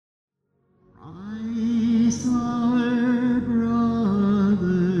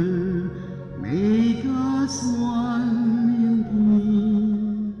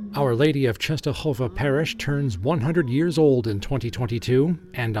Lady of Czestochowa Parish turns 100 years old in 2022,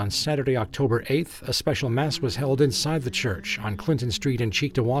 and on Saturday, October 8th, a special Mass was held inside the church on Clinton Street in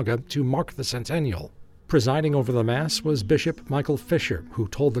Cheektowaga to mark the centennial. Presiding over the Mass was Bishop Michael Fisher, who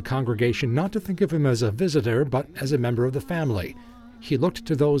told the congregation not to think of him as a visitor, but as a member of the family. He looked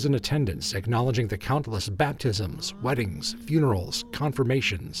to those in attendance, acknowledging the countless baptisms, weddings, funerals,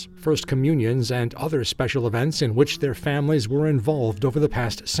 confirmations, First Communions, and other special events in which their families were involved over the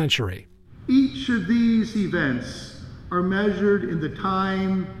past century. Each of these events are measured in the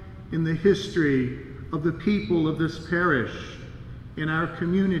time, in the history of the people of this parish, in our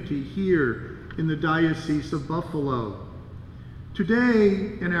community here in the Diocese of Buffalo.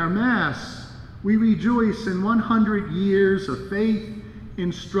 Today, in our Mass, we rejoice in 100 years of faith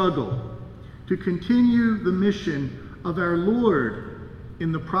and struggle to continue the mission of our Lord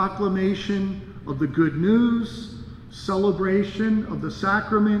in the proclamation of the good news, celebration of the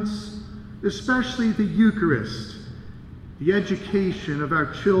sacraments, especially the Eucharist, the education of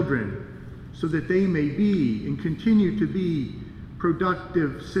our children, so that they may be and continue to be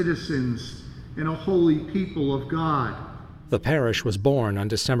productive citizens and a holy people of God. The parish was born on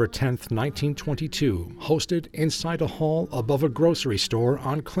December 10, 1922, hosted inside a hall above a grocery store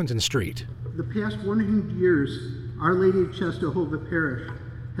on Clinton Street. The past 100 years, Our Lady of Czestochowa Parish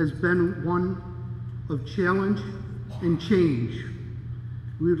has been one of challenge and change.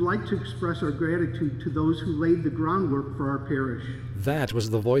 We would like to express our gratitude to those who laid the groundwork for our parish. That was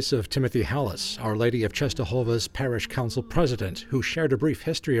the voice of Timothy Hallis, Our Lady of Czestochowa's Parish Council President, who shared a brief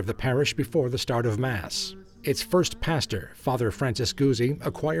history of the parish before the start of Mass. Its first pastor, Father Francis Guzzi,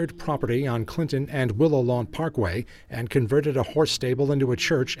 acquired property on Clinton and Willow Lawn Parkway and converted a horse stable into a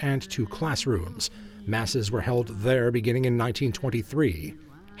church and 2 classrooms. Masses were held there beginning in 1923.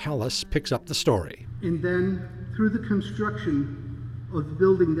 Hallis picks up the story. And then, through the construction of the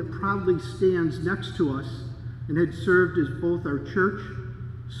building that proudly stands next to us and had served as both our church,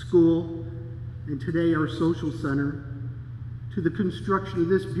 school, and today our social center, to the construction of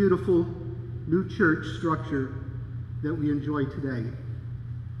this beautiful new church structure that we enjoy today.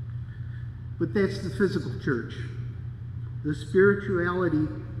 But that's the physical church. The spirituality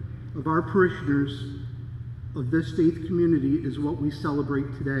of our parishioners of this faith community is what we celebrate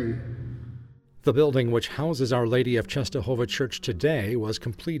today. The building which houses Our Lady of Czestochowa Church today was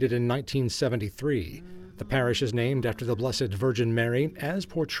completed in 1973. The parish is named after the Blessed Virgin Mary, as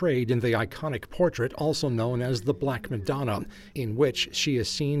portrayed in the iconic portrait also known as the Black Madonna, in which she is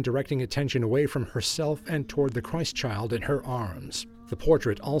seen directing attention away from herself and toward the Christ child in her arms. The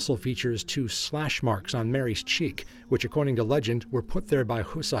portrait also features 2 slash marks on Mary's cheek, which according to legend were put there by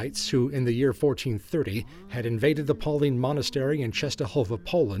Hussites who, in the year 1430, had invaded the Pauline monastery in Czestochowa,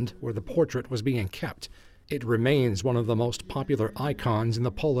 Poland, where the portrait was being kept. It remains one of the most popular icons in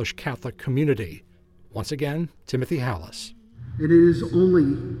the Polish Catholic community. Once again, Timothy Hallis. It is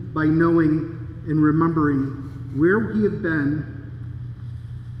only by knowing and remembering where we have been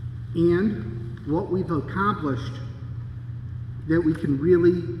and what we've accomplished that we can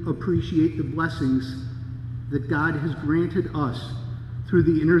really appreciate the blessings that God has granted us through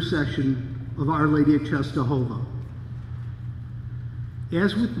the intercession of Our Lady of Czestochowa.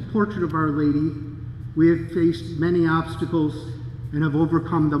 As with the portrait of Our Lady, we have faced many obstacles and have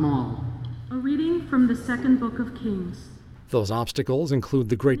overcome them all. A reading from the second book of Kings. Those obstacles include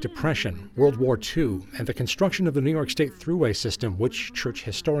the Great Depression, World War II, and the construction of the New York State Thruway system, which church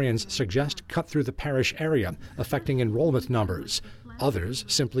historians suggest cut through the parish area, affecting enrollment numbers. Others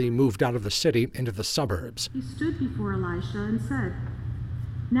simply moved out of the city into the suburbs. He stood before Elisha and said,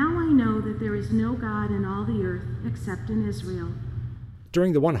 "Now I know that there is no God in all the earth except in Israel."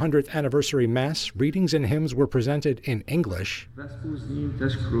 During the 100th anniversary Mass, readings and hymns were presented in English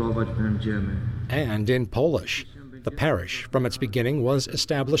and in Polish. The parish, from its beginning, was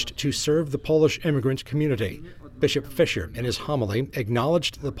established to serve the Polish immigrant community. Bishop Fisher, in his homily,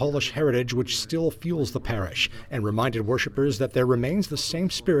 acknowledged the Polish heritage which still fuels the parish and reminded worshipers that there remains the same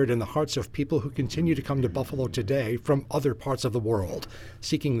spirit in the hearts of people who continue to come to Buffalo today from other parts of the world,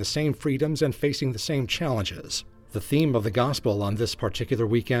 seeking the same freedoms and facing the same challenges. The theme of the gospel on this particular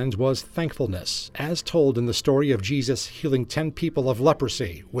weekend was thankfulness, as told in the story of Jesus healing 10 people of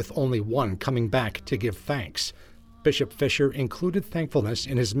leprosy, with only 1 coming back to give thanks. Bishop Fisher included thankfulness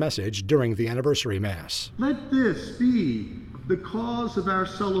in his message during the anniversary Mass. Let this be the cause of our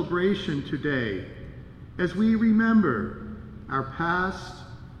celebration today, as we remember our past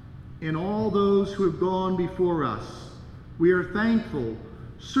and all those who have gone before us. We are thankful,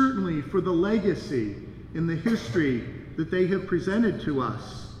 certainly, for the legacy and the history that they have presented to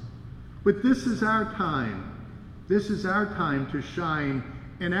us. But this is our time. This is our time to shine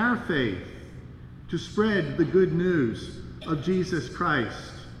and our faith to spread the good news of Jesus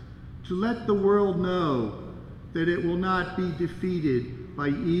Christ, to let the world know that it will not be defeated by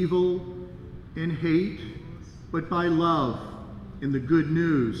evil and hate, but by love and the good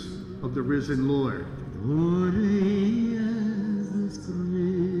news of the risen Lord.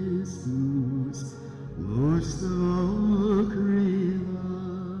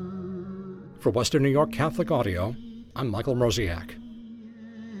 For Western New York Catholic Audio, I'm Michael Mroziak.